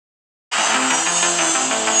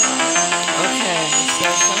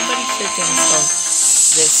15 of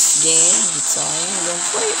this game, so I'm gonna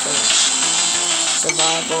play it for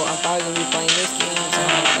survival. I'm probably gonna be playing this game, so I'm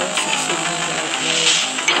gonna see games that I've made.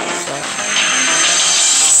 So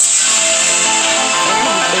I'm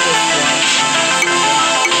gonna play this one.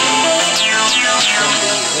 It's gonna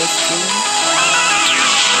be this game.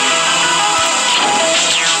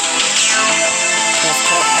 That's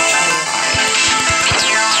called actually.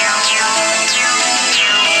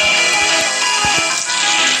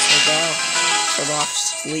 So off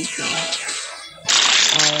sleeping.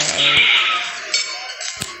 Alright.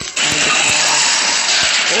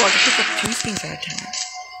 Oh, I can pick up 2 things at a time.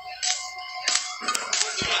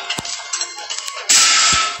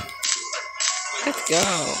 Let's go.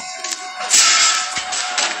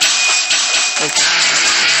 Okay.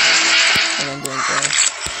 I'm doing good.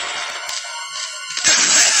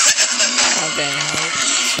 Okay,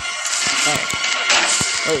 alright.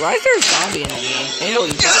 Wait, why is there a zombie in the game? Ew,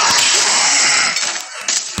 you got it.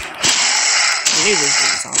 I knew this was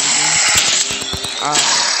a zombie.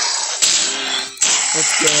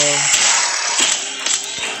 Let's go.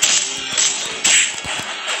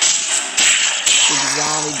 Did the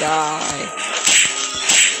zombie die?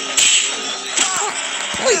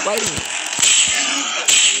 Oh, he's biting me.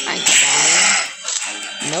 I ain't dying.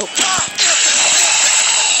 Nope.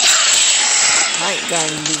 I ain't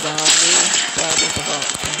dying, the zombie. What the fuck?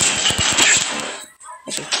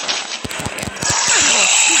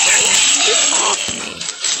 Get off me.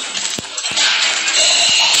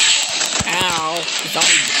 Ow. The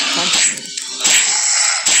zombie punched me.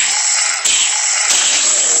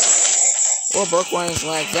 Or broke one of his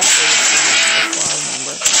legs. That's what I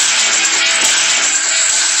remember.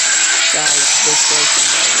 Guys, this broken.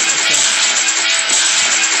 Okay.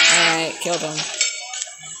 Alright, killed him.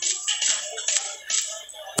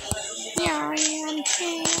 Yeah, I am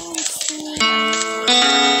chasing.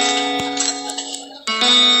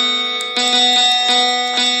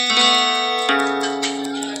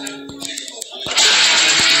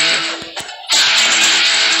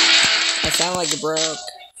 I sound like it broke.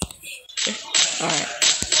 Alright.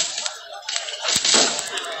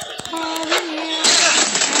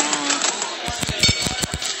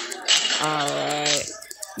 Alright.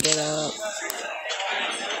 Get up.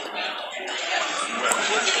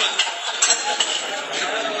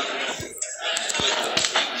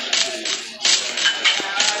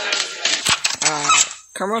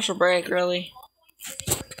 Commercial break, really?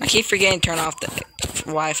 I keep forgetting to turn off the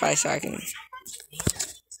Wi-Fi so I can...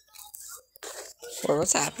 Or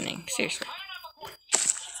what's happening? Seriously.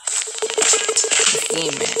 This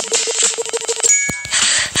game, man.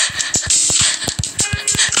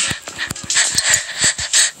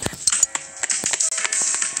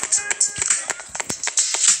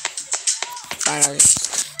 Fine, I'll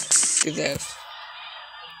just do this.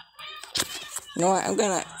 You know what? I'm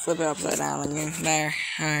gonna flip it upside down again. There.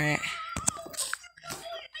 Alright.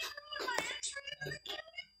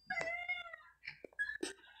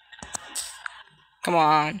 Come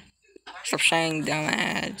on. Stop saying dumb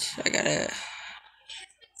ads. I gotta...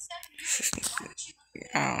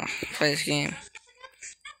 play this game.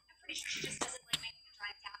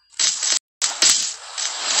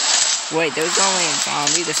 Wait, there's only a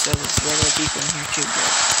zombie. There's still regular people in here too, but...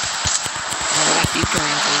 Oh, that's you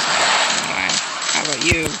turning to how about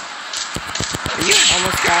you? Are you a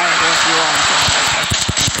homeless guy? Yes, you are.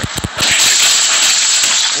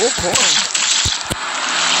 Oh, corn.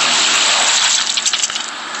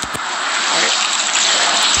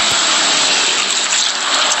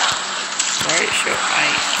 Where should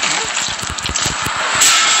I?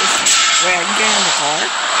 Wait, I can get in the car?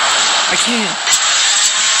 I can't.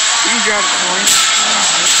 You can drive a car.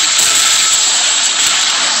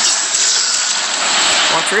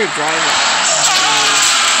 Well, true, drive it.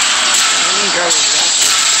 Let me drive it.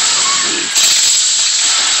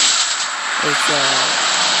 It's, drive.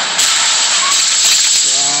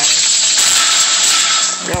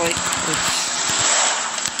 Really? It's...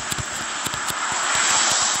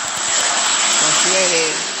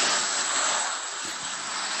 Frustrated.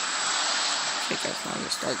 I think that's time to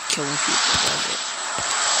start killing people, does it?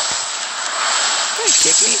 You trying to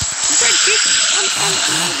kick me? You trying to kick me?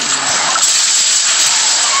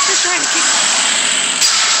 You're trying to kick me.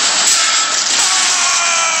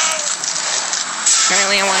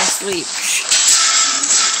 Apparently I want to sleep.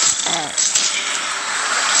 Alright.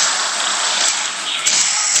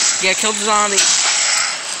 Yeah, kill the zombie.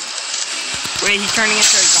 Wait, he's turning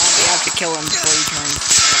into a zombie. I have to kill him before he turns.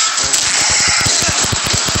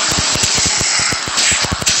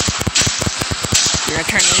 You're gonna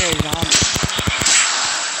turn into a zombie.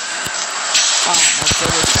 Fine, I'll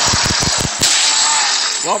kill this guy.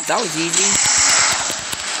 Well, that was easy.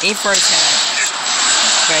 Aim for his head.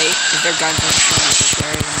 Wait, is there guns in the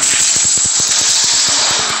stream?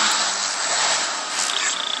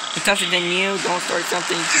 It's tougher than you. Don't start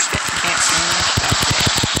something you can't finish.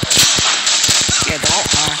 Yeah, don't.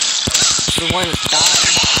 The one that's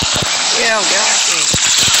dying. Yeah, got it.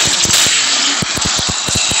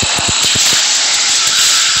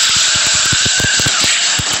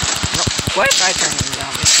 What if I turn into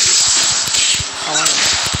zombie? Oh,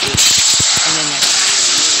 and then next.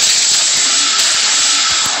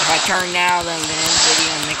 If I turn now, then I'm gonna end the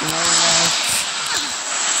video and make another one.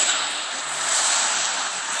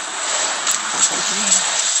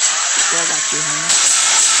 I got you, honey.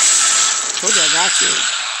 Told you I got you.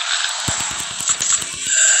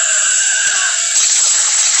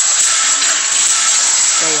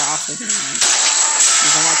 Stay off of him.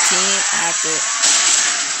 He's on my team. I have to.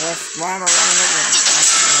 Why am I running over him?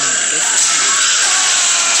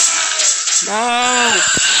 No!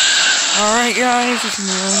 Alright, guys. This is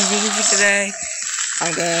the video for today.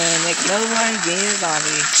 I'm gonna make another one. Being a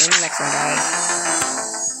zombie. See you next one, guys.